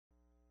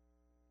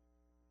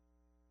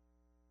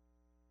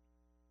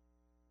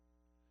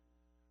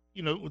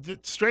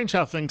It's strange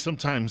how things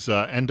sometimes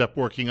end up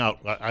working out.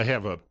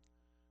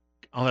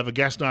 I'll have a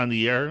guest on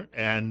the air,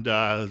 and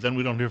then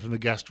we don't hear from the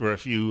guest for a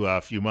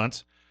few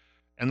months,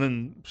 and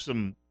then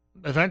some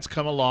events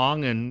come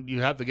along, and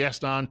you have the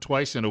guest on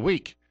twice in a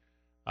week,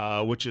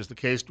 which is the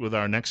case with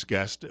our next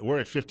guest. We're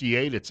at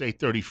 58. It's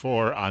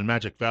 8:34 on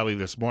Magic Valley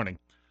this morning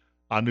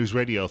on News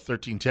Radio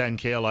 1310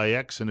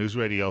 KLIX and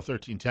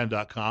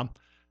newsradio1310.com.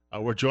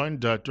 We're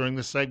joined during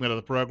this segment of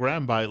the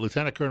program by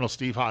Lieutenant Colonel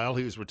Steve Heil.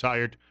 He's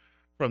retired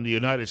from the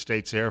United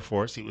States Air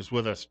Force. He was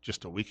with us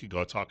just a week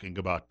ago talking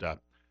about the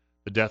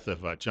death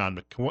of John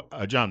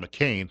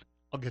McCain.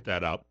 I'll get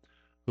that out.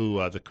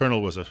 Who the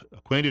colonel was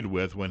acquainted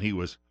with when he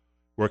was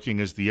working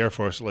as the Air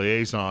Force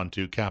liaison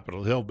to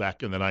Capitol Hill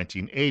back in the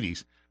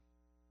 1980s.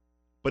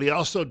 But he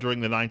also,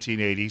 during the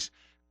 1980s,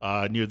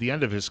 near the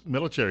end of his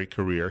military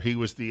career, he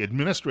was the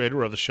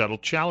administrator of the Shuttle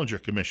Challenger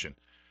Commission.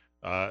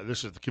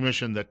 This is the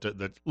commission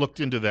that looked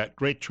into that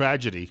great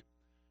tragedy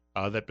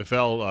that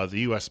befell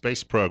the U.S.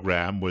 space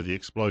program with the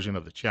explosion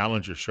of the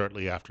Challenger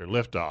shortly after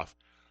liftoff.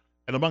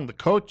 And among the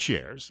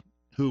co-chairs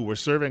who were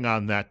serving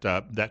on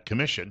that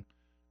commission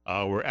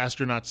were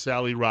astronaut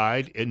Sally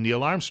Ride and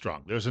Neil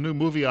Armstrong. There's a new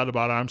movie out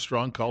about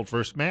Armstrong called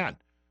First Man.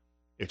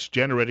 It's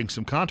generating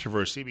some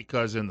controversy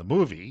because in the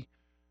movie,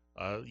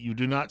 you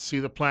do not see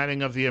the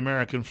planting of the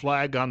American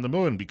flag on the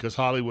moon because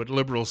Hollywood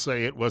liberals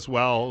say it was,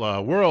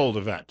 a world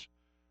event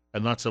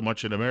and not so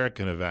much an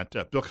American event.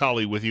 Bill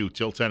Colley with you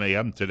till 10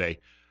 a.m. today.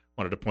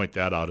 Wanted to point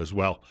that out as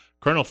well.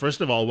 Colonel, first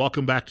of all,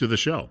 welcome back to the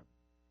show.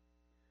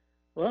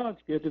 Well,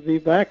 it's good to be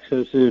back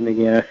so soon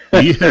again.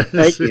 Yes.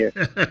 Thank you.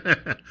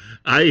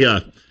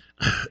 I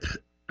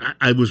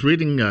was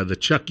reading the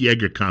Chuck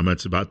Yeager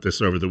comments about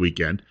this over the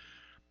weekend,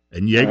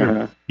 and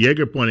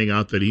Yeager pointing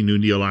out that he knew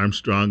Neil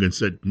Armstrong and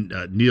said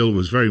Neil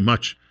was very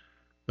much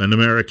an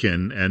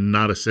American and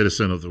not a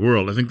citizen of the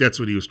world. I think that's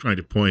what he was trying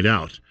to point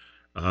out.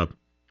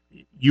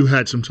 You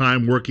had some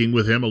time working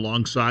with him,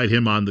 alongside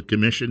him on the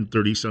commission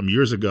 30-some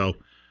years ago.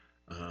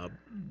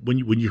 When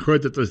you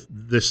heard that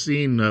the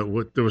scene,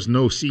 there was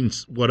no scene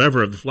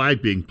whatever of the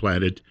flag being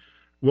planted,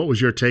 what was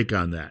your take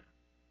on that?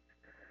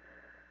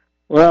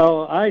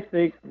 Well, I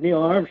think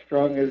Neil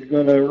Armstrong is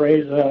going to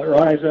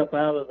rise up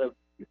out of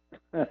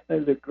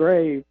the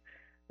grave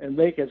and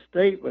make a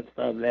statement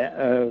from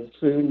that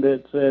soon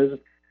that says,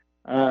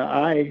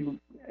 I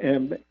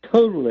am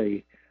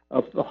totally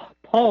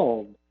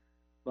appalled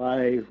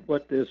by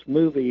what this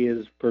movie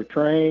is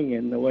portraying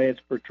and the way it's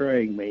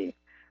portraying me,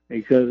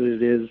 because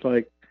it is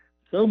like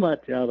so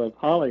much out of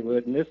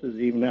Hollywood, and this is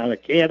even out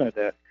of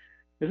Canada.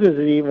 This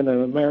isn't even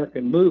an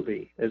American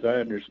movie, as I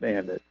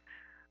understand it.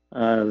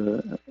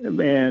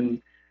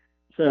 And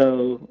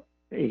so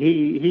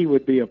he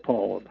would be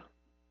appalled.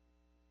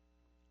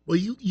 Well,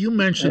 you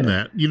mentioned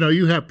that.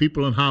 You have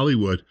people in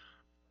Hollywood,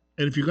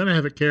 and if you're going to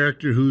have a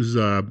character who's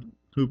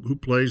who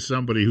plays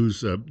somebody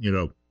who's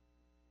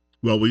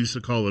we used to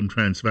call them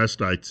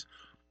transvestites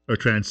or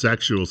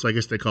transsexuals. I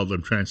guess they call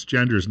them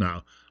transgenders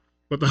now.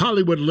 But the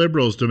Hollywood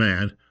liberals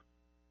demand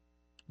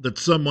that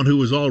someone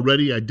who is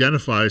already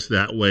identifies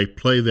that way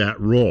play that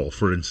role,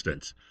 for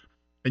instance.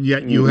 And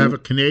yet you have a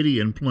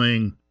Canadian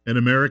playing an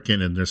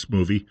American in this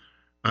movie.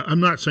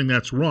 I'm not saying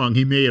that's wrong.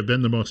 He may have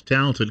been the most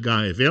talented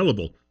guy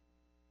available.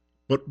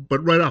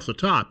 But right off the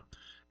top,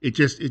 it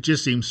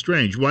just seems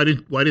strange. Why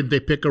didn't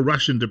they pick a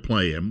Russian to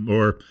play him,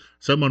 or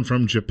someone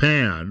from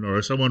Japan,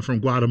 or someone from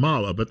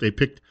Guatemala? But they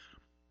picked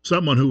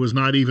someone who was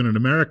not even an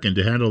American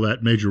to handle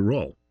that major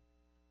role.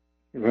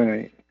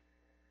 Right.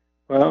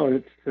 Well,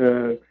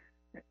 it's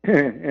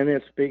and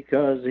it's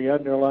because the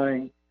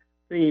underlying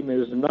theme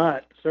is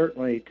not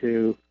certainly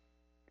to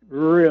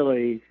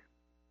really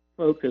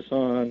focus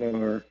on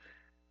or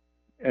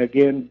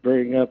again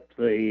bring up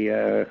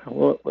the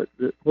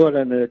what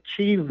an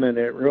achievement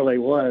it really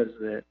was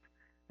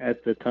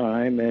at the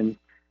time, and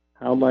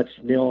how much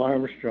Neil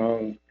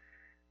Armstrong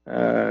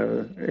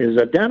is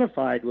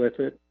identified with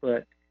it,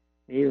 but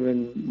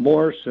even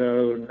more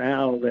so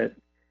now that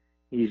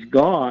he's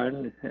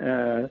gone.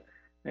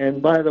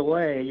 And by the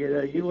way,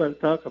 you want to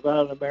talk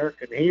about an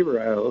American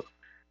hero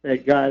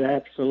that got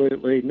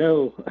absolutely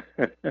no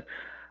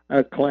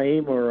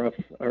acclaim or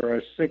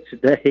a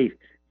 6-day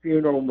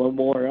funeral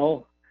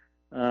memorial,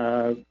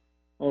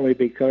 only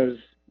because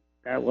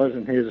that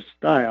wasn't his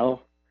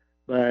style.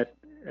 But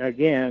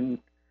again,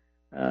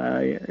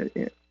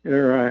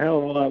 there are a hell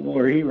of a lot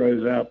more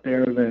heroes out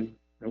there than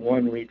the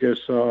one we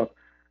just saw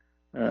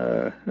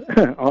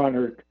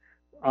honored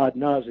ad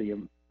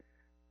nauseum.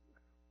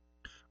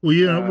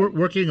 Well, we're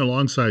working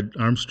alongside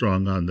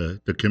Armstrong on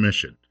the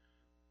commission.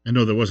 I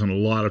know there wasn't a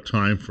lot of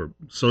time for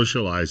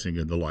socializing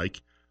and the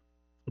like,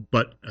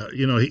 but,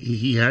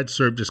 he had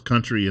served his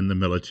country in the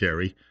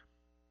military.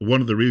 One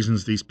of the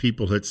reasons these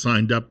people had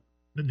signed up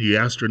in the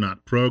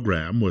astronaut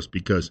program was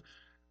because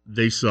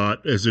they saw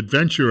it as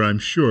adventure, I'm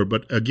sure.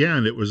 But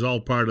again, it was all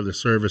part of the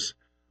service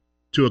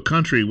to a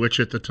country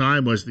which at the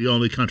time was the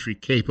only country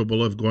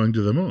capable of going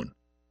to the moon.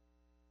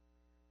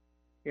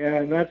 Yeah,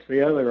 and that's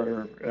the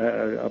other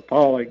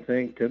appalling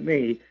thing to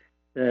me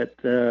that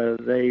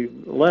they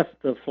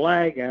left the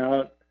flag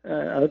out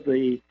of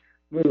the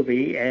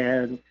movie,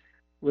 and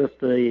with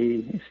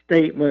the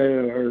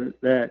statement or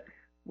that,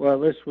 well,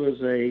 this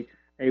was a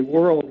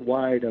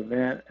worldwide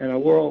event and a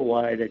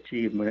worldwide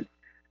achievement,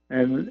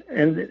 and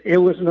it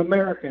was an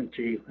American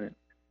achievement.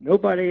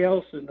 Nobody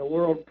else in the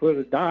world put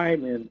a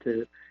dime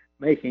into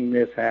making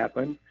this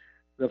happen.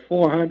 The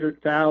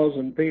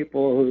 400,000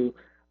 people who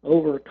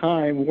over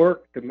time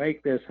worked to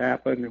make this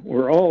happen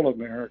were all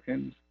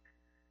Americans.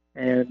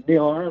 And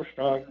Neil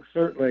Armstrong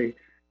certainly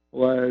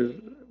was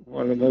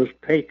one of the most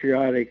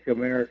patriotic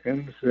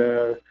Americans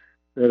that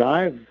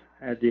I've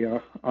had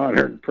the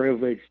honor and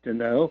privilege to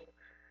know.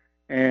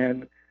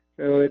 And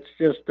so it's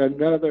just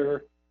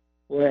another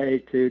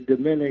way to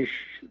diminish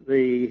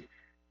the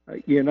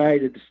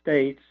United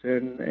States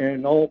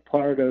and all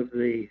part of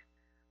the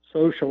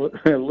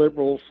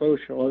liberal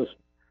socialist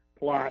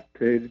plot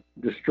to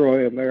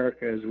destroy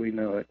America as we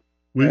know it.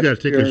 We've got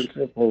to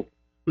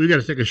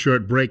take a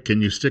short break.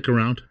 Can you stick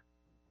around?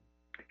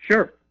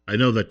 Sure. I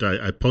know that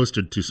I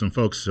posted to some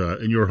folks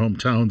in your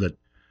hometown that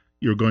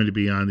you're going to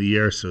be on the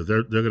air, so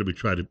they're going to be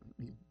trying to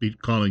be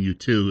calling you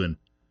too,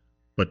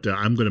 but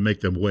I'm going to make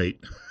them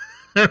wait.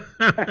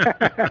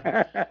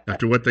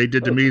 After what they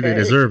did to me, they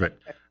deserve it.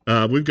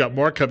 We've got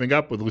more coming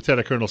up with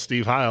Lieutenant Colonel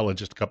Steve Heil in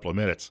just a couple of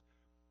minutes.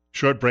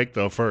 Short break,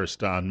 though,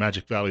 first on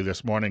Magic Valley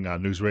This Morning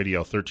on News Radio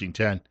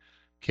 1310,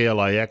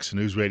 KLIX,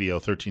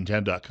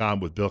 newsradio1310.com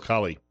with Bill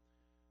Cully.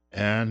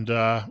 And,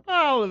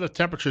 the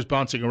temperature's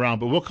bouncing around,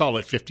 but we'll call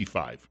it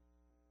 55.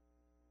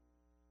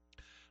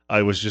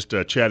 I was just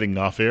chatting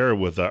off air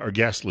with our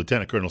guest,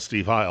 Lieutenant Colonel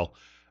Steve Heil.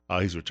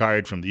 He's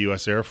retired from the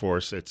U.S. Air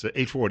Force. It's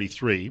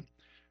 8:43.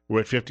 We're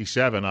at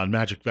 57 on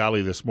Magic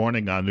Valley This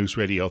Morning on News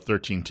Radio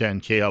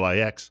 1310,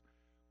 KLIX,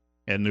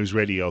 and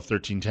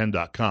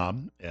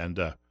newsradio1310.com.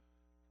 And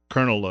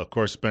Colonel, of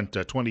course, spent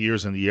 20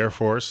 years in the Air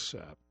Force,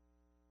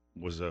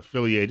 was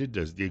affiliated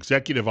as the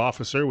executive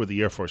officer with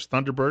the Air Force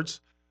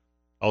Thunderbirds.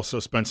 Also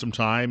spent some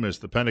time as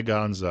the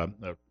Pentagon's, the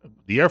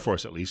Air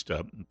Force at least,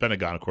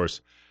 Pentagon, of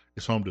course,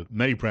 is home to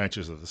many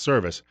branches of the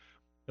service.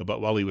 But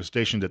while he was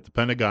stationed at the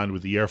Pentagon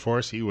with the Air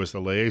Force, he was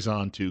the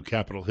liaison to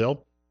Capitol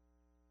Hill,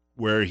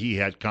 where he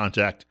had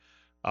contact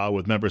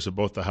with members of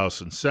both the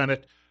House and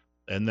Senate.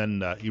 And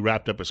then he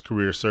wrapped up his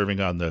career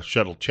serving on the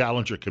Shuttle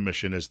Challenger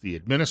Commission as the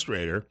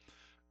administrator,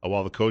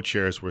 while the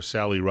co-chairs were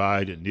Sally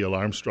Ride and Neil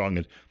Armstrong.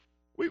 And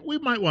we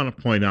might want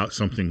to point out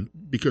something,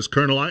 because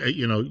Colonel,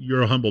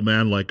 you're a humble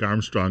man like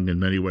Armstrong in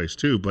many ways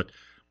too, but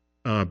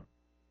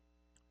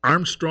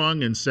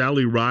Armstrong and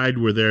Sally Ride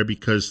were there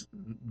because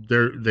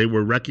they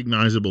were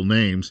recognizable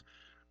names,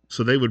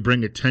 so they would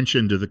bring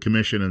attention to the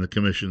commission and the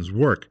commission's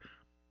work.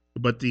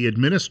 But the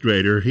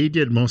administrator, he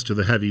did most of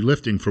the heavy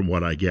lifting, from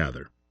what I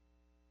gather.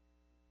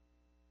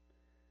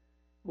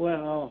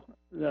 Well,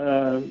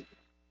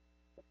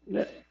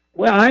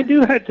 I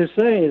do have to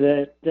say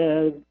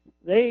that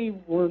they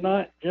were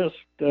not just,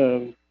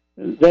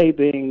 they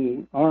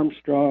being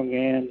Armstrong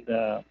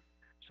and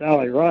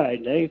Sally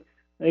Ride,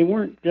 they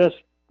weren't just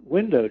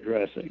window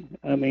dressing.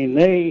 I mean,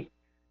 they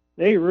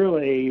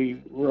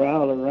really were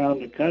out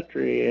around the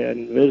country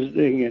and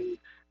visiting and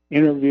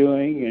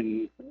interviewing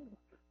and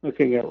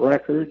looking at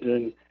records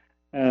and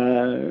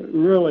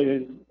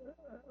really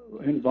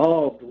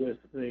involved with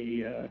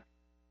the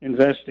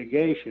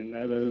investigation,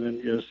 other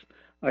than just,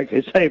 like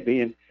I say,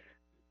 being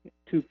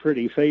two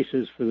pretty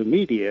faces for the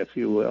media, if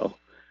you will.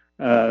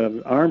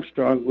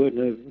 Armstrong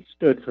wouldn't have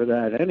stood for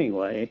that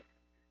anyway,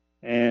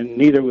 and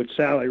neither would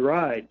Sally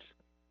Ride.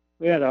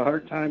 We had a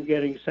hard time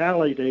getting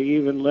Sally to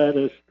even let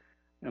us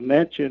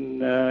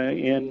mention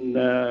on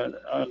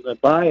the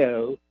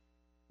bio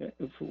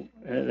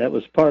that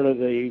was part of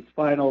the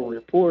final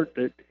report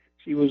that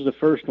she was the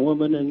first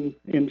woman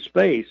in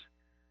space.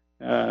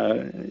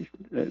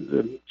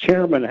 The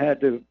chairman had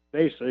to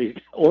basically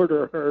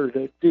order her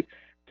to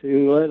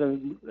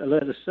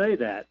let us say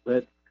that,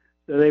 but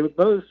they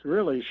both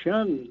really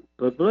shunned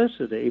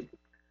publicity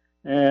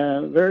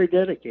and very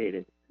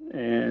dedicated,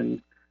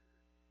 and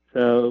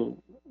so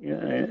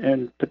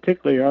and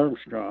particularly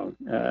Armstrong,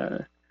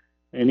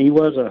 and he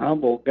was a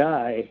humble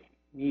guy.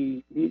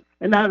 He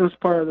and that was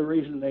part of the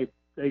reason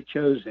they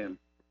chose him.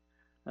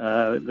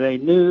 They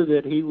knew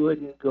that he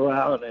wouldn't go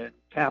out and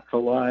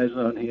capitalize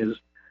on his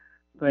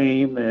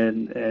fame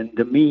and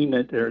demean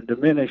it or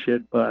diminish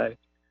it by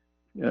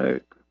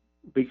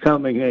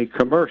becoming a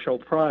commercial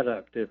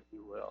product, if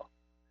you will.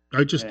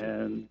 I just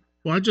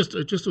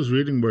was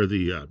reading where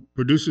the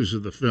producers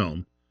of the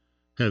film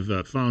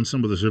have found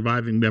some of the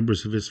surviving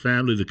members of his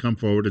family to come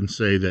forward and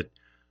say that,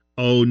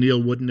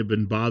 Neil wouldn't have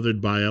been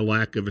bothered by a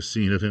lack of a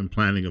scene of him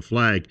planting a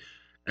flag.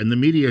 And the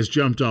media has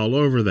jumped all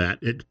over that.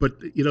 But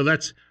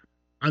that's,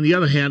 on the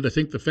other hand, I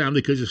think the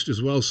family could just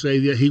as well say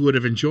that he would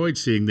have enjoyed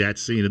seeing that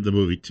scene in the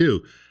movie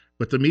too.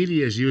 But the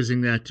media is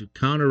using that to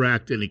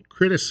counteract any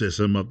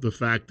criticism of the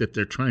fact that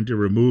they're trying to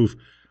remove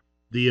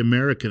the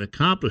American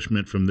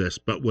accomplishment from this.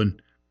 But when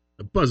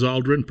Buzz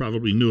Aldrin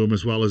probably knew him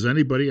as well as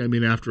anybody, I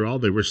mean, after all,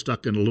 they were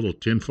stuck in a little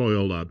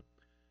tinfoil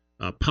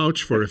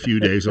pouch for a few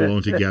days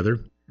alone together.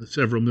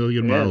 several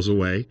million Yes. miles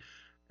away.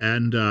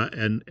 And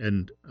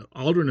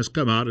Aldrin has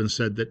come out and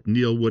said that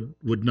Neil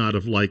would not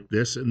have liked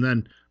this. And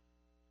then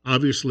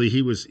obviously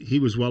he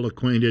was well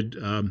acquainted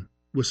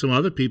with some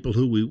other people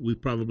who we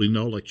probably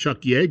know, like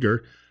Chuck Yeager,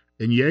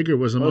 and Yeager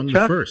was Well, among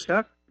the first.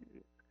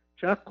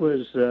 Chuck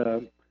was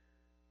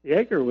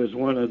Yeager was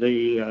one of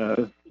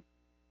the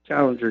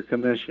Challenger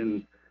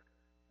Commission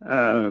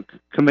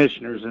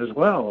commissioners as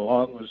well,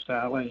 along with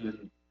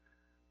Sally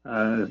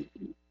and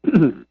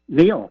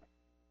Neil.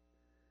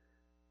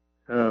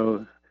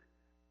 So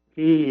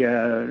he,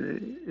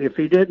 if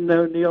he didn't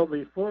know Neil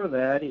before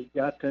that, he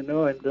got to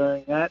know him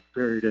during that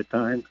period of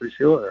time for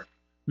sure.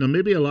 Now,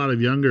 maybe a lot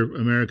of younger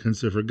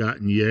Americans have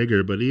forgotten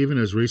Yeager, but even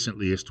as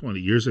recently as 20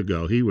 years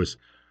ago, he was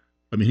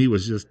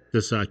just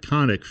this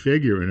iconic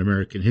figure in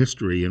American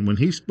history. And when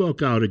he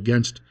spoke out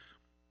against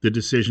the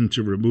decision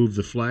to remove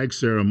the flag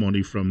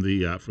ceremony from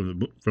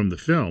the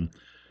film,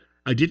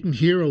 I didn't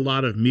hear a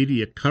lot of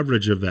media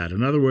coverage of that.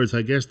 In other words,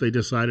 I guess they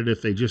decided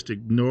if they just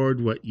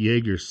ignored what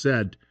Yeager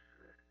said,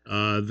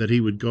 that he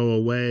would go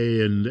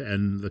away,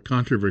 and the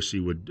controversy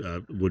would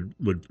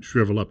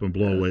shrivel up and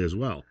blow away as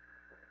well.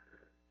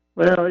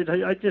 Well,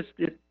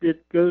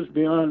 it goes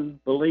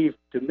beyond belief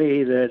to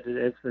me that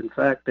if in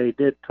fact they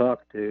did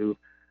talk to,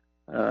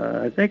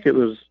 I think it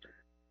was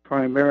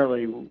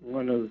primarily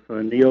one of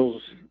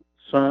Neil's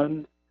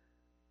sons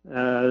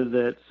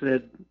that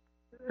said,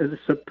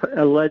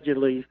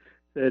 allegedly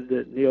said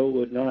that Neil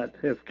would not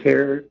have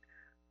cared.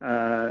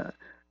 That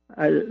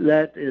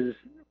is,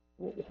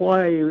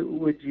 why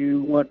would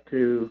you want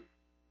to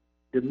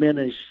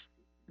diminish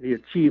the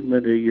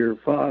achievement of your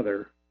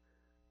father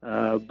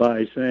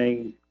by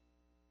saying,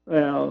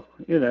 well,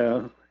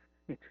 it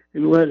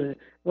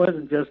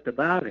wasn't just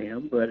about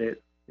him, but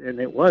it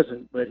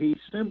wasn't, but he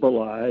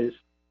symbolized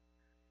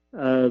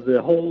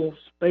the whole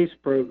space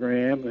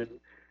program,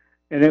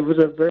 and it was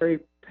a very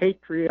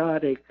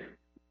patriotic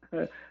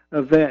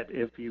event,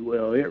 if you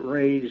will. It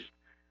raised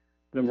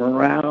the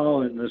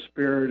morale and the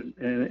spirit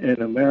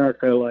in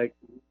America like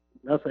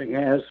nothing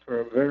has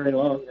for a very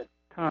long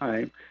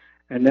time,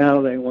 and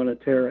now they want to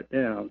tear it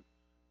down.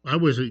 I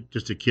was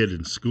just a kid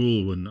in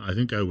school when I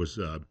think I was,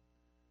 I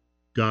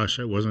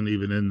wasn't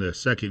even in the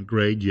second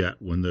grade yet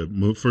when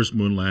the first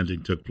moon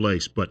landing took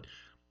place. But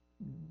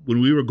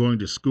when we were going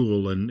to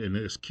school and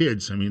as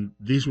kids, I mean,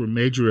 these were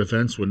major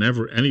events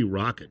whenever any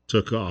rocket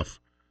took off,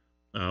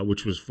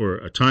 which was for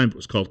a time it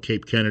was called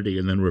Cape Kennedy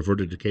and then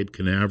reverted to Cape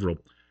Canaveral.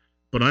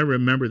 But I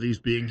remember these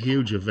being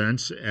huge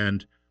events,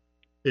 and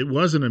it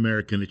was an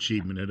American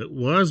achievement, and it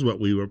was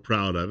what we were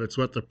proud of. It's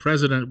what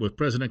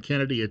President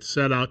Kennedy had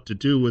set out to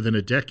do within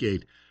a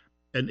decade.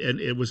 And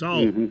it was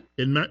all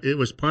it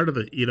was part of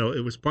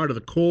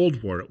the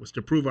Cold War. It was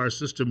to prove our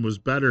system was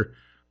better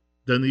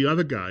than the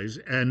other guys,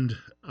 and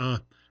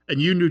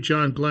you knew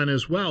John Glenn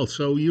as well.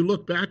 So you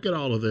look back at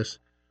all of this.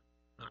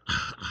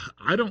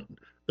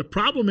 The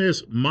problem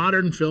is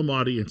modern film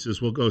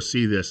audiences will go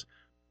see this,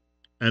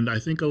 and I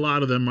think a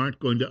lot of them aren't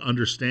going to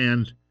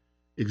understand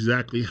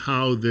exactly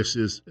how this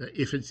is.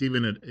 If it's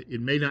even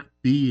it may not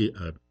be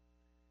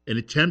an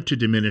attempt to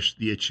diminish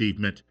the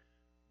achievement.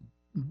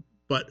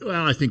 But,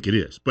 well, I think it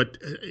is. But,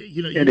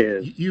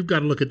 you've got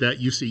to look at that.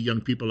 You see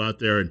young people out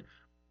there, and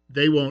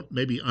they won't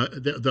maybe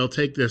they'll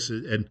take this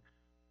and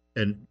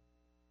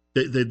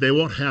they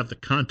won't have the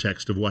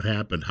context of what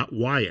happened,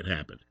 why it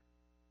happened.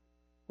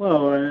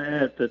 Well,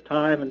 at the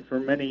time and for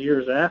many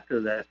years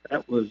after that,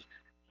 that was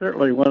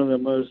certainly one of the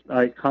most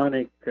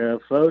iconic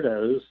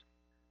photos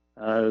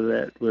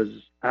that was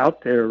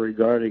out there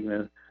regarding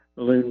the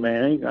balloon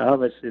landing.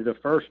 Obviously, the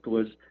first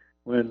was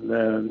when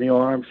Neil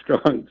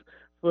Armstrong's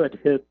foot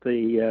hit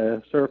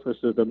the surface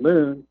of the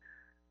moon,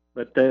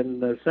 but then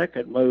the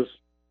second most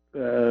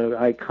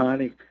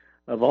iconic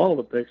of all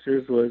the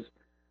pictures was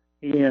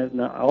he and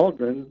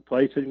Aldrin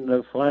placing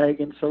the flag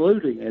and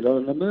saluting it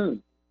on the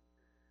moon.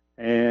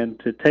 And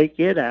to take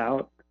it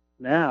out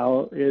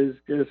now is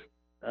just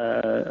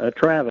a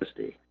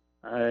travesty.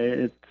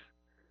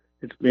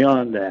 It's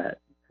beyond that,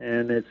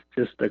 and it's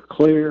just a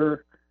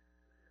clear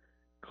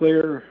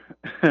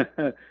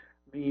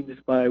means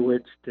by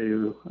which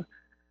to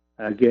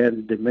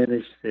again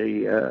diminish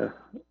the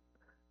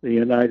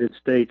United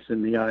States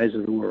in the eyes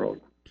of the world.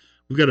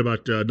 We've got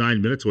about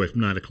 9 minutes away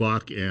from 9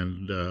 o'clock,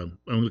 and I'm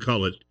going to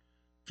call it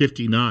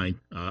 59.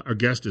 Our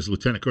guest is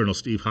Lieutenant Colonel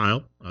Steve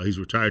Heil. He's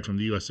retired from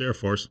the U.S. Air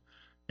Force,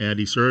 and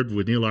he served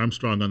with Neil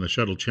Armstrong on the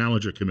Shuttle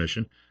Challenger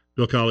Commission.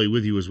 Bill Colley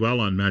with you as well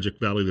on Magic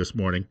Valley this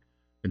morning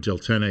until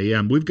 10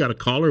 a.m. We've got a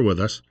caller with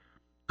us.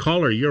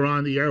 Caller, you're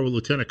on the air with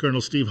Lieutenant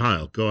Colonel Steve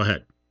Heil. Go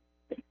ahead.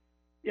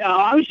 Yeah,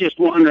 I was just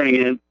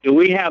wondering, do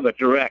we have a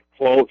direct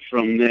quote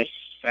from this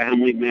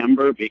family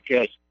member?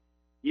 Because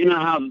you know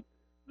how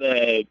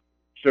the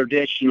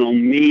traditional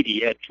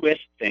media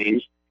twist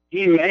things.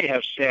 He may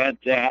have said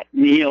that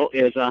Neil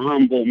is a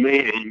humble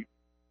man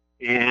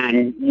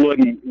and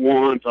wouldn't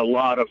want a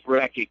lot of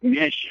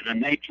recognition,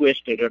 and they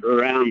twisted it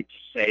around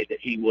to say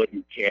that he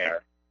wouldn't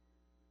care.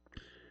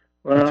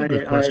 Well, I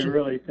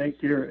really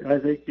think you're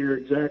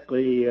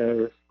exactly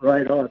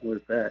right on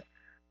with that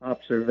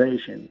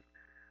observation.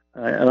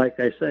 Like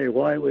I say,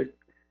 why would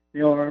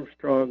Neil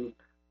Armstrong's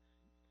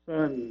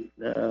son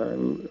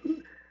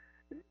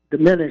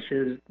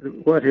diminishes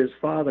what his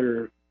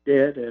father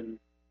did and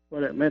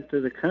what it meant to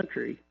the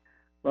country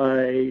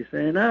by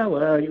saying, "Oh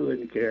well, you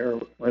wouldn't care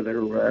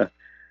whether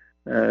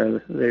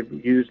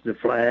they've used the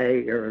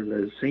flag or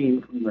the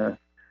scene from the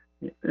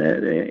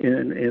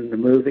in the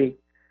movie."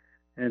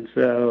 And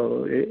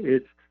so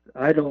it's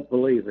I don't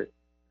believe it.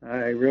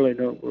 I really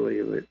don't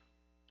believe it.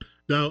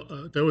 Now,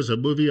 there was a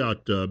movie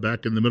out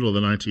back in the middle of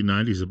the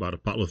 1990s about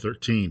Apollo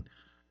 13.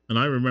 And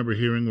I remember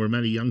hearing where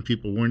many young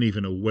people weren't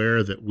even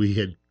aware that we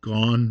had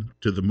gone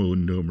to the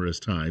moon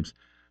numerous times,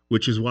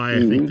 which is why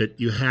I think that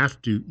you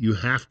have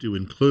to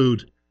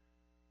include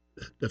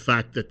the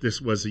fact that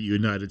this was a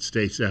United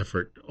States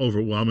effort,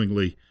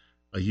 overwhelmingly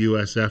a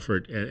U.S.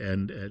 effort,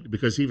 and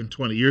because even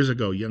 20 years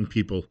ago, young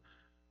people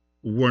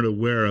weren't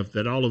aware of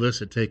that all of this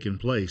had taken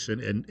place,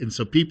 and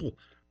so people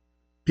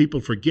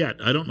forget.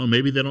 I don't know.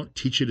 Maybe they don't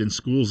teach it in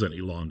schools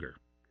any longer.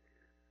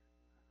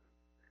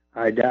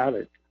 I doubt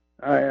it.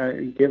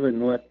 Given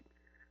what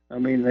I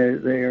mean,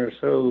 they are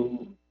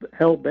so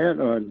hell bent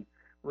on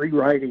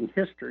rewriting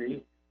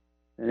history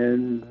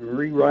and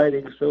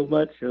rewriting so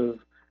much of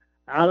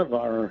out of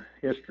our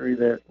history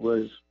that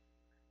was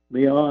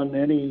beyond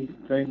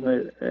anything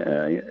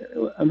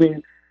that I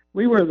mean,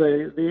 we were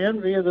the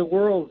envy of the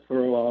world for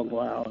a long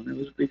while, and it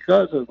was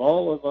because of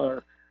all of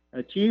our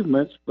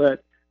achievements,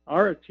 but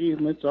our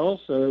achievements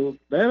also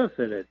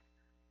benefited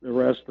the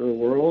rest of the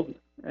world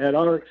at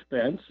our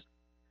expense.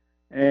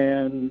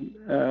 And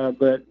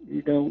but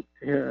you don't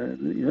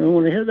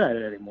want to hear that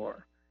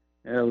anymore.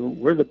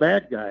 We're the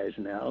bad guys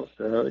now,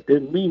 so it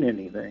didn't mean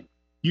anything.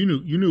 You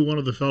knew one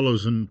of the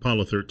fellows in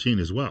Apollo 13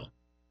 as well.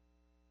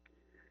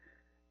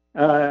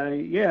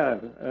 Yeah,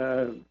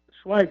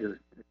 Swigert,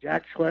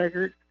 Jack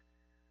Swigert.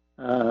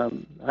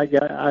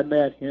 I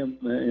met him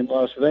in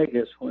Las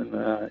Vegas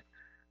when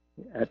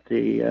at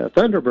the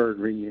Thunderbird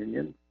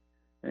reunion,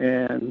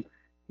 and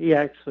he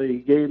actually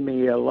gave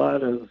me a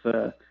lot of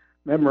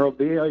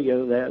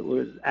memorabilia that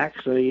was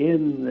actually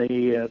in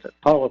the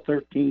Apollo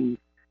 13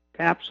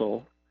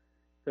 capsule,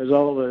 because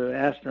all the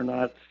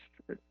astronauts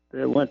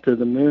that went to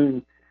the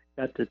moon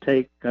got to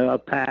take a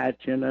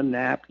patch and a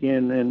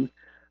napkin and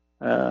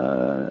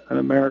an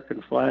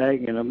American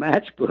flag and a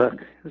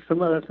matchbook,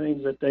 some other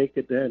things that they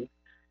could then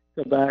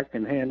go back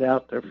and hand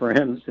out to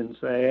friends and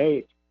say,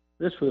 "Hey,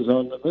 this was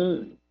on the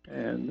moon."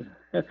 And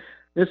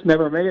this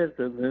never made it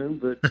to the moon,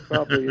 but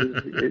probably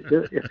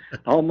is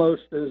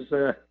almost as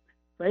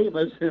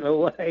famous in a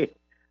way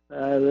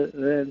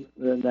than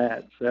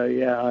that. So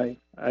yeah,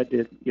 I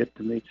did get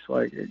to meet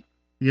Swigert.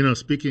 You know,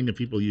 speaking of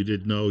people you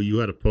did know, you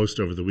had a post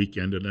over the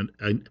weekend,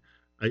 and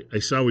I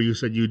saw where you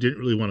said you didn't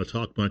really want to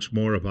talk much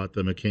more about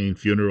the McCain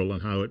funeral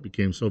and how it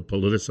became so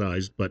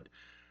politicized, but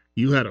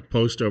you had a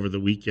post over the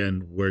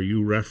weekend where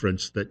you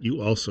referenced that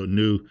you also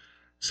knew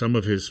some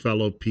of his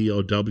fellow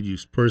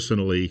POWs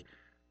personally,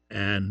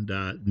 and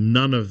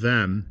none of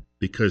them,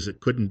 because it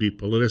couldn't be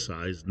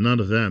politicized, none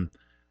of them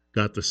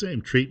got the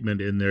same treatment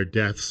in their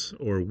deaths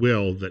or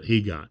will that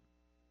he got.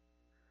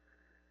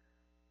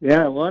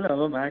 Yeah, one of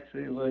them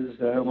actually was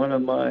one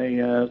of my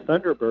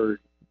Thunderbird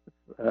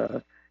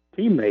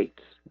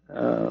teammates.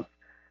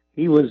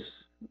 He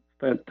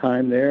spent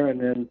time there, and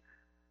then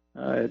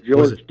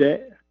George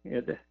Day.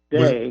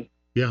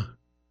 Yeah.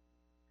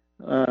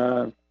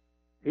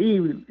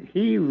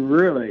 He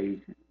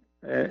really,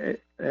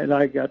 and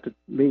I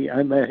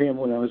met him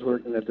when I was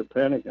working at the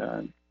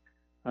Pentagon.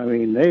 I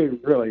mean, they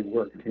really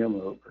worked him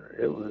over.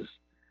 It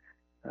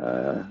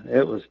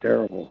was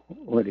terrible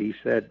what he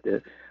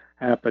said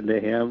happened to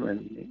him,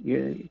 and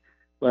he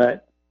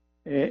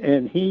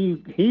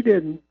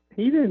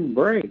didn't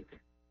break.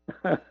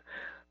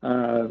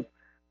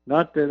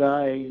 Not that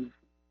I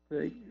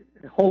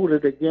hold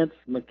it against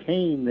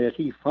McCain that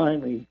he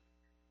finally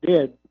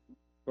did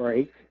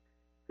break,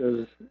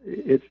 because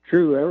it's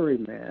true, every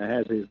man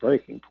has his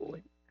breaking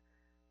point,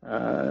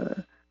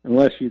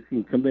 unless you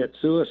can commit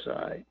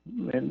suicide,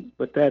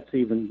 but that's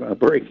even a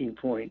breaking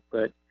point.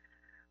 But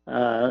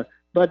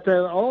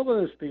all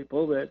those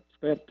people that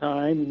spent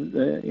time,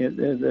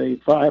 the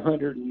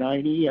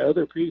 590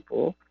 other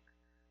people,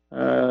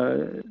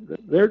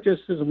 they're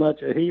just as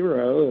much a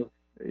hero.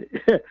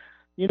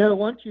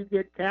 Once you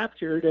get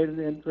captured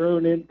and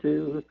thrown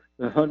into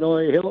the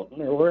Hanoi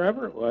Hilton or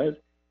wherever it was,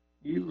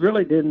 you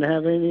really didn't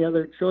have any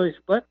other choice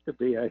but to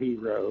be a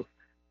hero,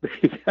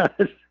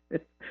 because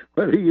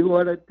whether you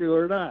wanted to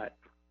or not.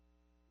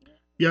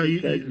 Yeah,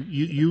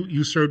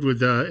 you served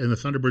with in the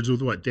Thunderbirds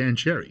with what? Dan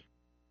Cherry.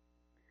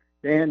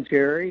 Dan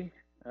Cherry,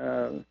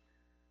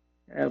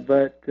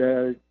 but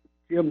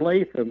Jim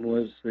Latham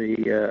was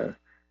the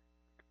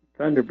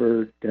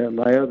Thunderbird,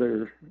 my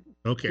other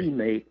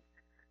teammate,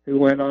 who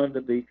went on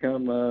to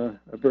become a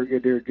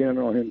brigadier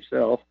general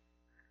himself,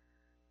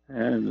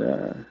 and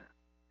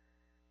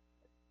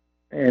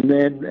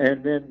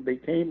then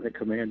became the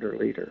commander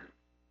leader.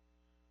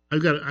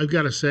 I've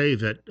got to say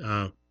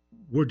that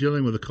we're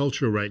dealing with a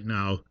culture right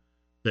now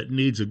that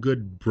needs a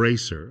good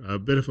bracer, a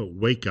bit of a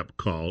wake-up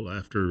call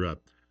after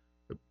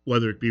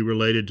whether it be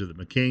related to the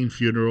McCain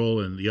funeral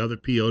and the other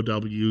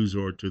POWs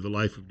or to the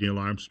life of Neil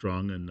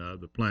Armstrong and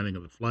the planting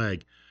of the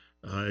flag.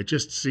 It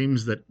just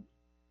seems that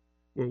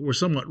we're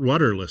somewhat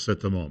rudderless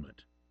at the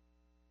moment.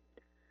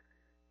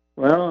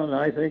 Well, and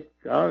I think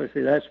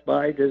obviously that's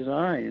by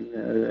design,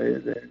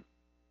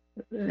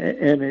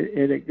 and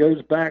it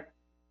goes back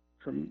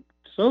from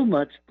so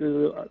much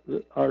to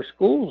our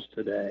schools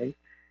today,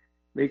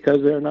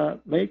 because they're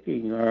not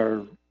making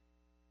our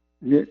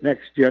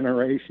next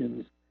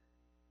generations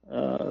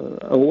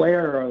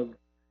aware of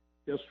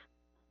just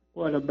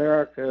what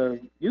America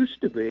used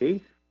to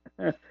be,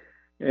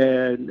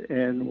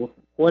 and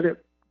what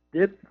it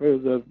did for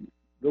the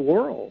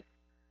world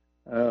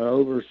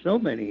over so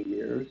many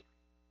years.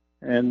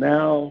 And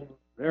now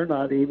they're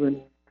not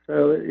even,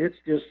 so it's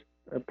just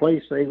a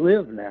place they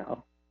live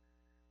now.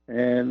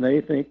 And they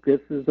think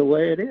this is the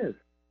way it is.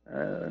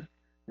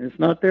 It's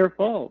not their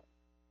fault.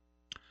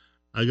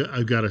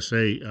 I've got to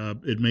say,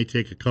 it may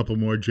take a couple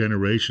more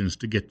generations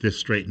to get this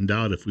straightened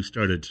out if we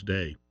started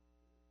today.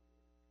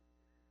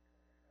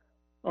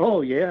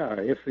 Oh yeah,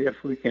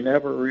 if we can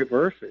ever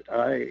reverse it,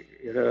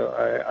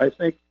 I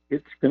think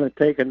it's going to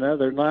take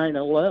another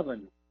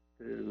 9/11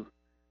 to,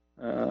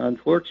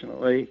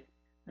 unfortunately,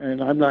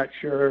 and I'm not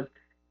sure,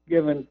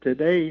 given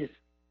today's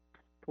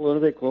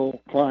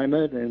political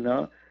climate,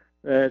 and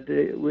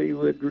that we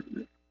would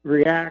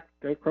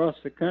react across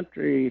the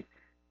country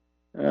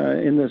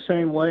in the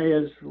same way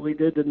as we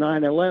did to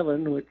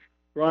 9/11, which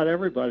brought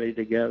everybody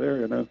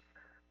together in a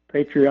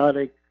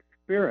patriotic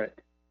spirit.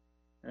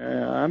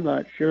 I'm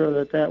not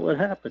sure that would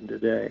happen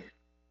today.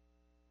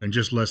 In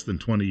just less than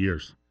 20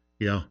 years.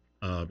 Yeah.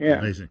 Yeah.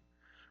 Amazing.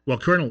 Well,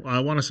 Colonel, I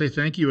want to say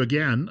thank you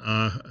again.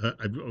 I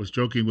was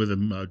joking with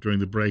him during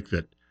the break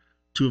that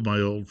two of my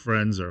old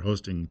friends are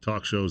hosting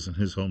talk shows in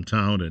his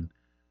hometown, and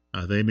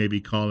they may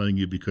be calling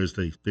you because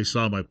they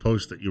saw my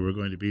post that you were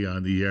going to be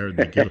on the air, and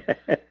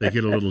they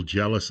get a little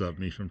jealous of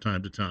me from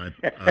time to time.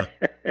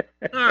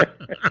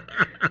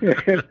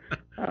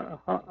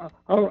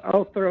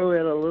 I'll throw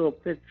in a little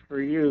pitch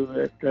for you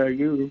that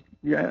you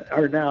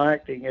are now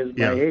acting as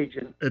my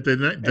agent. At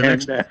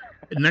the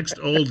next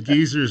Old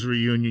Geezers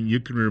reunion, you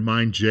can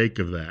remind Jake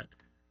of that.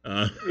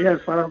 Yes,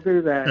 I'll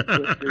do that,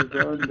 which is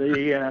on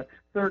the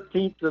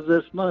 13th of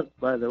this month,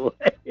 by the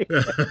way.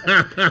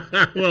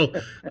 Well,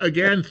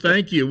 again,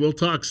 thank you. We'll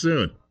talk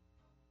soon.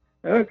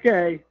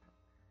 Okay.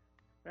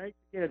 Thanks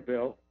again,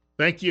 Bill.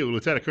 Thank you.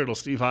 Lieutenant Colonel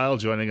Steve Heil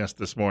joining us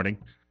this morning.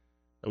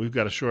 We've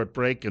got a short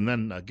break and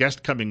then a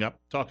guest coming up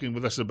talking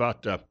with us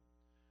about,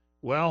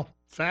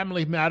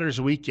 Family Matters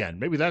Weekend.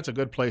 Maybe that's a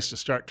good place to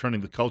start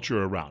turning the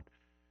culture around.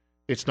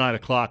 It's 9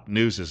 o'clock.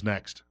 News is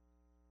next.